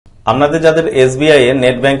আপনাদের যাদের এসবিআই এর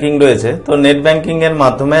নেট ব্যাংকিং রয়েছে, তো নেট ব্যাংকিং এর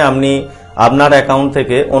মাধ্যমে আপনি আপনার অ্যাকাউন্ট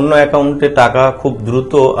থেকে অন্য অ্যাকাউন্টে টাকা খুব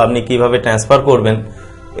দ্রুত আপনি কিভাবে ট্রান্সফার করবেন,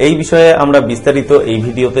 এই বিষয়ে আমরা বিস্তারিত এই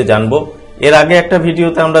ভিডিওতে জানবো। এর আগে একটা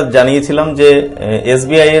ভিডিওতে আমরা জানিয়েছিলাম যে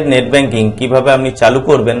এসবিআই এর নেট ব্যাংকিং কিভাবে আপনি চালু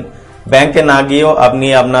করবেন, ব্যাংকে না গিয়েও আপনি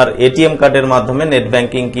আপনার এটিএম কার্ডের মাধ্যমে নেট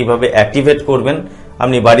ব্যাংকিং কিভাবে অ্যাক্টিভেট করবেন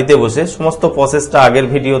আপনি বাড়িতে বসে, সমস্ত প্রসেসটা আগের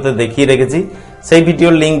ভিডিওতে দেখিয়ে রেখেছি। সেই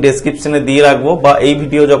ভিডিওর লিংক ডেসক্রিপশনে দিয়ে রাখবো, বা এই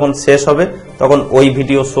ভিডিও যখন শেষ হবে তখন ওই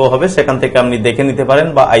ভিডিও শো হবে, সেখান থেকে আপনি দেখে নিতে পারেন,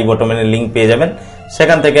 বা আই বটমের লিংক পেয়ে যাবেন,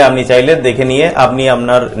 সেখান থেকে আপনি চাইলে দেখে নিয়ে আপনি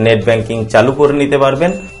আপনার নেট ব্যাংকিং চালু করে নিতে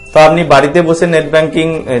পারবেন। তো আপনি বাড়িতে বসে নেট ব্যাংকিং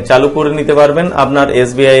চালু করে নিতে পারবেন। আপনার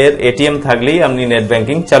এসবিআই এর এটিএম থাকলেই আপনি নেট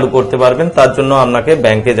ব্যাংকিং চালু করতে পারবেন, তার জন্য আপনাকে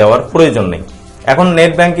ব্যাংকে যাওয়ার প্রয়োজন নেই। এখন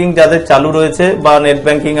নেট ব্যাংকিং যাদের চালু রয়েছে বা নেট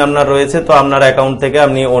ব্যাংকিং আপনার রয়েছে, তো আপনার অ্যাকাউন্ট থেকে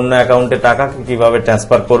আপনি অন্য অ্যাকাউন্টে টাকা কিভাবে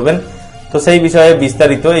ট্রান্সফার করবেন, তো সেই বিষয়ে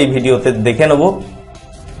বিস্তারিত এই ভিডিওতে দেখে নেব।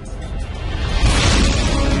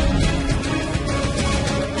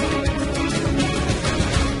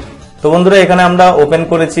 তো বন্ধুরা, এখানে আমরা ওপেন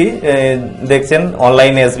করেছি, দেখছেন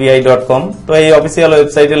অনলাইন sbi.com। তো এই অফিসিয়াল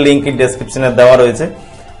ওয়েবসাইটের লিংক ডেসক্রিপশনে দেওয়া রয়েছে,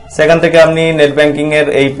 সেখান থেকে আপনি নেট ব্যাংকিং এর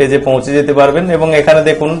এই পেজে পৌঁছে যেতে পারবেন। এবং এখানে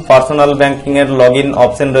দেখুন পার্সোনাল ব্যাংকিং এর লগইন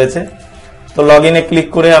অপশন রয়েছে, তো লগইনে ক্লিক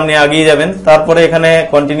করে আপনি এগিয়ে যাবেন। তারপরে এখানে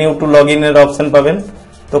কন্টিনিউ টু লগইন এর অপশন পাবেন,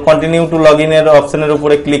 তো কন্টিনিউ টু লগইন এর অপশনের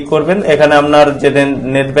উপরে ক্লিক করবেন। এখানে আপনার যে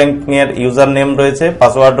নেট ব্যাংকিং এর ইউজার নেম রয়েছে,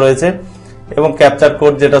 পাসওয়ার্ড রয়েছে এবং ক্যাপচার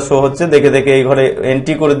কোড যেটা শো হচ্ছে দেখে দেখে এই ঘরে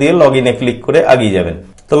এন্ট্রি করে দিয়ে লগইনে ক্লিক করে এগিয়ে যাবেন।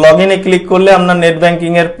 তো লগইনে ক্লিক করলে আপনার নেট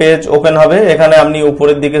ব্যাংকিং এর পেজ ওপেন হবে। এখানে আপনি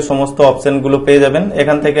উপরের দিকে সমস্ত অপশনগুলো পেয়ে যাবেন।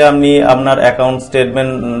 এখান থেকে আপনি আপনার অ্যাকাউন্ট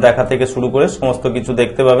স্টেটমেন্ট দেখা থেকে শুরু করে সমস্ত কিছু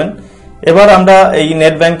দেখতে পাবেন। এবার আমরা এই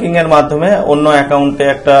নেট ব্যাংকিং এর মাধ্যমে অন্য অ্যাকাউন্টে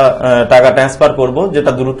একটা টাকা ট্রান্সফার করব,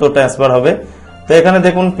 যেটা দ্রুত ট্রান্সফার হবে। তো এখানে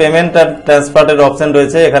দেখুন পেমেন্ট আর ট্রান্সফারের অপশন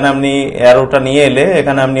রয়েছে। এখানে আপনি অ্যারোটা নিয়ে এলে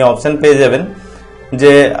এখানে আপনি অপশন পেয়ে যাবেন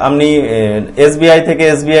যে আপনি এসবিআই থেকে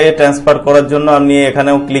এসবিআই এ ট্রান্সফার করার জন্য আপনি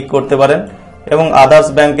এখানেও ক্লিক করতে পারেন, এবং আদার্স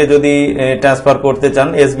ব্যাংকে যদি ট্রান্সফার করতে চান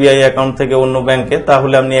এসবিআই অ্যাকাউন্ট থেকে অন্য ব্যাংকে,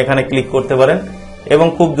 তাহলে আপনি এখানে ক্লিক করতে পারেন। এবং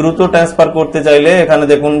খুব দ্রুত ট্রান্সফার করতে চাইলে এখানে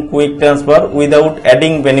দেখুন quick transfer without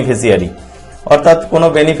adding beneficiary, অর্থাৎ কোনো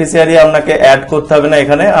বেনিফিশিয়ারি আপনাকে অ্যাড করতে হবে না।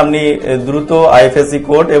 এখানে আপনি দ্রুত আইএফএসসি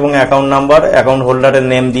কোড এবং অ্যাকাউন্ট নাম্বার, অ্যাকাউন্ট হোল্ডারের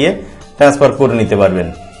নেম দিয়ে ট্রান্সফার করে নিতে পারবেন।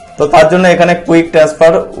 তো তার জন্য এখানে quick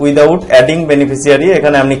transfer without adding beneficiary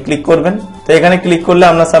এখানে আপনি ক্লিক করবেন। তো এখানে ক্লিক করলে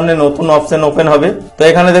আপনার সামনে নতুন অপশন ওপেন হবে। তো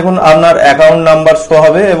এখানে দেখুন আপনার অ্যাকাউন্ট নাম্বার শো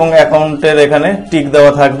হবে এবং অ্যাকাউন্টের এখানে টিক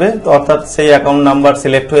দেওয়া থাকবে, তো অর্থাৎ সেই অ্যাকাউন্ট নাম্বার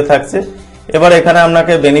সিলেক্ট হয়ে থাকছে। এবার এখানে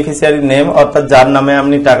আপনাকে বেনিফিশিয়ারি নেম, অর্থাৎ যার নামে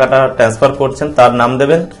আপনি টাকাটা ট্রান্সফার করছেন তার নাম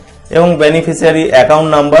দেবেন, এবং বেনিফিশিয়ারি অ্যাকাউন্ট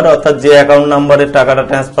নাম্বার, অর্থাৎ যে অ্যাকাউন্ট নাম্বারে টাকাটা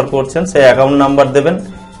ট্রান্সফার করছেন সেই অ্যাকাউন্ট নাম্বার দেবেন,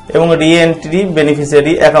 এবং রি এন্ট্রি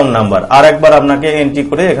বেনিফিশিয়ারি অ্যাকাউন্ট নাম্বার আর একবার আপনাকে এন্ট্রি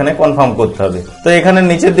করে এখানে কনফার্ম করতে হবে। তো এখানে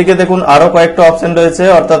নিচের দিকে দেখুন আরো কয়েকটা অপশন রয়েছে,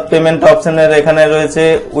 অর্থাৎ পেমেন্ট অপশনের এখানে রয়েছে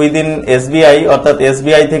উইদিন এসবিআই, অর্থাৎ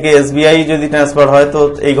এসবিআই থেকে এসবিআই যদি ট্রান্সফার হয় তো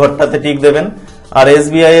এই ঘরটাতে টিক দেবেন। আর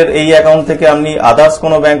এসবিআই এর এই অ্যাকাউন্ট থেকে আপনি আদার্স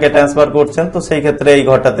কোনো ব্যাংকে ট্রান্সফার করছেন তো সেই ক্ষেত্রে এই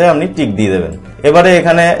ঘরটাতে আপনি টিক দিয়ে দেবেন। এবারে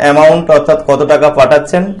এখানে অ্যামাউন্ট, অর্থাৎ কত টাকা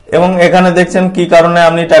পাঠাচ্ছেন, এবং এখানে দেখছেন কি কারণে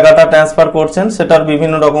আপনি টাকাটা ট্রান্সফার করছেন সেটার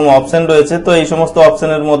বিভিন্ন রকম অপশন রয়েছে। তো এই সমস্ত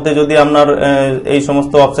অপশনের মধ্যে যদি আপনার এই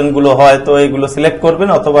সমস্ত অপশনগুলো হয় তো এইগুলো সিলেক্ট করবেন,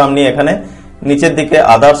 অথবা আপনি এখানে নিচের দিকে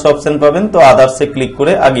আদার্স অপশন পাবেন, তো আদার্সে ক্লিক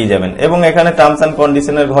করে এগিয়ে যাবেন এবং এখানে টার্মস এন্ড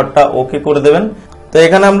কন্ডিশনের ঘরটা ওকে করে দেবেন। তো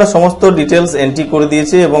এখানে আমরা সমস্ত ডিটেলস এন্ট্রি করে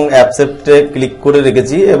দিয়েছি এবং অ্যাকসেপ্টে ক্লিক করে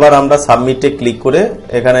রেখেছি। এবার আমরা সাবমিটে ক্লিক করে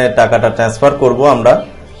এখানে টাকাটা ট্রান্সফার করব আমরা।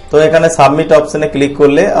 তো এখানে সাবমিট অপশনে ক্লিক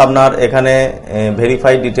করলে আপনার এখানে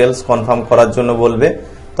ভেরিফাই ডিটেলস কনফার্ম করার জন্য বলবে।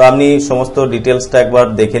 তো আপনি সমস্ত ডিটেলসটা একবার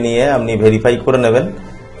দেখে নিয়ে আপনি ভেরিফাই করে নেবেন,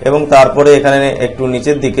 এবং তারপরে এখানে একটু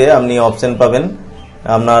নিচের দিকে আপনি অপশন পাবেন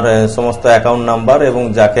আপনার সমস্ত অ্যাকাউন্ট নাম্বার এবং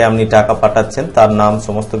যাকে আপনি টাকা পাঠাচ্ছেন তার নাম,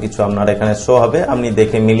 সমস্ত কিছু আপনার এখানে শো হবে। আপনি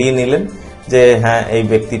দেখে মিলিয়ে নিলেন যে হ্যাঁ এই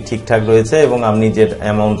ব্যক্তি ঠিকঠাক রয়েছে এবং আপনি যে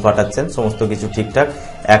অ্যামাউন্ট পাঠাচ্ছেন সমস্ত কিছু ঠিকঠাক,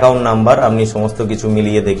 অ্যাকাউন্ট নাম্বার আপনি সমস্ত কিছু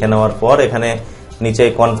মিলিয়ে দেখে নেওয়ার পর এখানে নিচে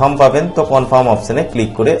কনফার্ম পাবেন। তো কনফার্ম অপশনে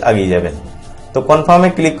ক্লিক করে এগিয়ে যাবেন। তো কনফার্মে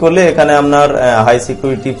ক্লিক করলে এখানে আপনার হাই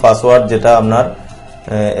সিকিউরিটি পাসওয়ার্ড যেটা আপনার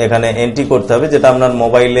এখানে এন্ট্রি করতে হবে, যেটা আপনার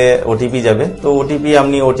মোবাইলে ওটিপি যাবে। তো ওটিপি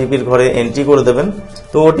আপনি ওটিপির ঘরে এন্ট্রি করে দেবেন।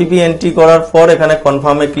 তো ওটিপি এন্ট্রি করার পর এখানে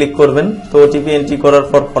কনফার্মে ক্লিক করবেন। তো ওটিপি এন্ট্রি করার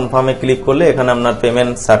পর কনফার্মে ক্লিক করলে এখানে আপনার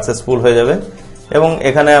পেমেন্ট সাকসেসফুল হয়ে যাবে, এবং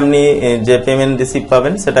এখানে আপনি যে পেমেন্ট রিসিভ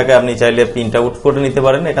পাবেন সেটাকে আপনি চাইলে প্রিন্ট আউট করে নিতে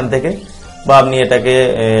পারেন এখান থেকে, বা আপনি এটাকে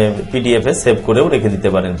পিডিএফ এ সেভ করেও রেখে দিতে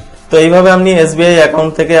পারেন। তো এইভাবে আপনি এসবিআই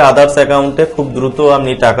অ্যাকাউন্ট থেকে আদার্স অ্যাকাউন্টে খুব দ্রুত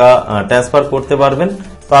আপনি টাকা ট্রান্সফার করতে পারবেন।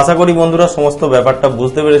 তো আশা করি বন্ধুরা সমস্ত ব্যাপারটা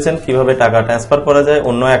বুঝতে পেরেছেন কিভাবে টাকা ট্রান্সফার করা যায়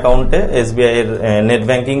অন্য অ্যাকাউন্টে এসবিআই এর নেট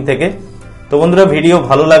ব্যাংকিং থেকে। তো বন্ধুরা, ভিডিও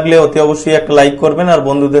ভালো লাগলে অতি অবশ্যই একটা লাইক করবেন আর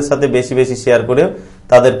বন্ধুদের সাথে বেশি বেশি শেয়ার করে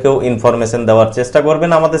তাদেরকেও ইনফরমেশন দেওয়ার চেষ্টা করবেন।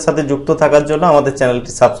 আমাদের সাথে যুক্ত থাকার জন্য আমাদের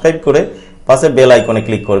চ্যানেলটি সাবস্ক্রাইব করে পাশে বেল আইকনে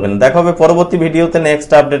ক্লিক করবেন। দেখা হবে পরবর্তী ভিডিওতে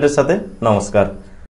নেক্সট আপডেটের সাথে। নমস্কার।